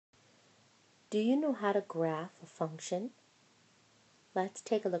Do you know how to graph a function? Let's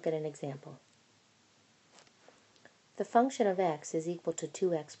take a look at an example. The function of x is equal to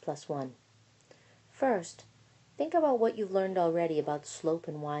 2x plus 1. First, think about what you've learned already about slope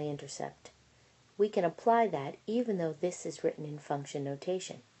and y-intercept. We can apply that even though this is written in function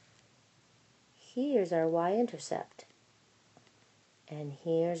notation. Here's our y-intercept, and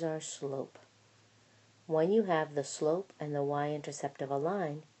here's our slope. When you have the slope and the y-intercept of a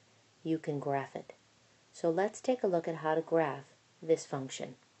line, you can graph it. So let's take a look at how to graph this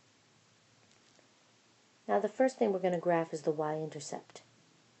function. Now the first thing we're going to graph is the y-intercept.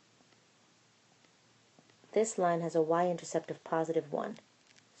 This line has a y-intercept of positive 1.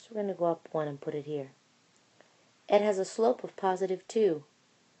 So we're going to go up 1 and put it here. It has a slope of positive 2.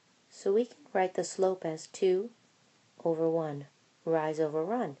 So we can write the slope as 2 over 1, rise over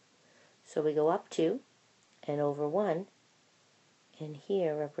run. So we go up 2 and over 1, and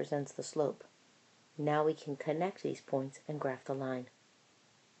here represents the slope. Now we can connect these points and graph the line.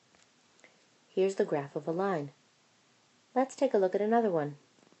 Here's the graph of a line. Let's take a look at another one.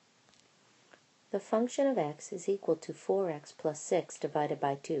 The function of x is equal to 4x plus 6 divided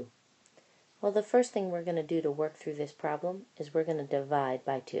by 2. Well, the first thing we're going to do to work through this problem is we're going to divide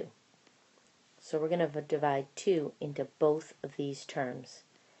by 2. So we're going to divide 2 into both of these terms.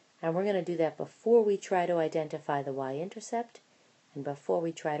 And we're going to do that before we try to identify the y-intercept and before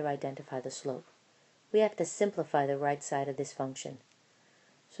we try to identify the slope. We have to simplify the right side of this function.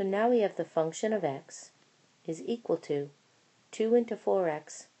 So now we have the function of x is equal to 2 into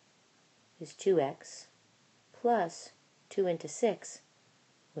 4x is 2x plus 2 into 6,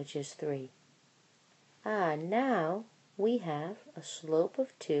 which is 3. Now we have a slope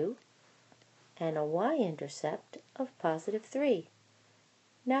of 2 and a y-intercept of positive 3.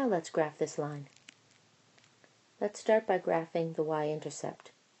 Now let's graph this line. Let's start by graphing the y-intercept.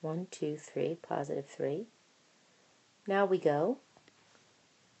 1, 2, 3, positive 3. Now we go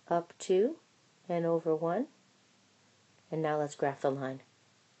up 2 and over 1. And now let's graph the line.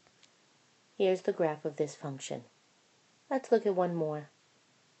 Here's the graph of this function. Let's look at one more.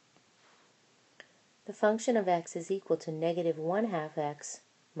 The function of x is equal to negative 1/2 x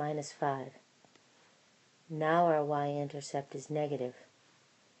minus 5. Now our y-intercept is negative,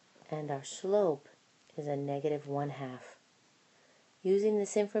 and our slope is a negative 1/2. Using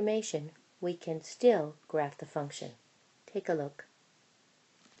this information, we can still graph the function. Take a look.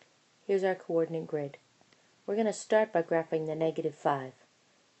 Here's our coordinate grid. We're going to start by graphing the negative 5.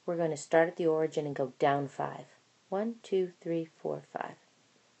 We're going to start at the origin and go down 5. 1, 2, 3, 4, 5.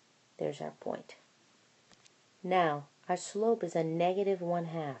 There's our point. Now, our slope is a negative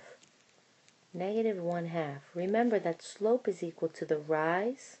 1/2. Negative 1/2. Remember that slope is equal to the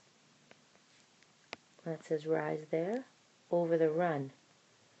rise, that says rise there, over the run.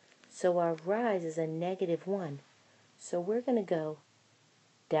 So our rise is a negative 1. So we're going to go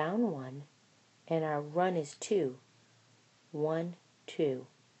down 1, and our run is 2. 1, 2.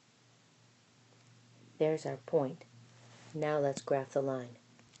 There's our point. Now let's graph the line.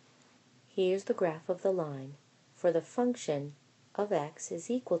 Here's the graph of the line for the function of x is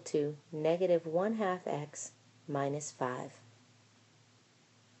equal to negative 1/2 x minus 5.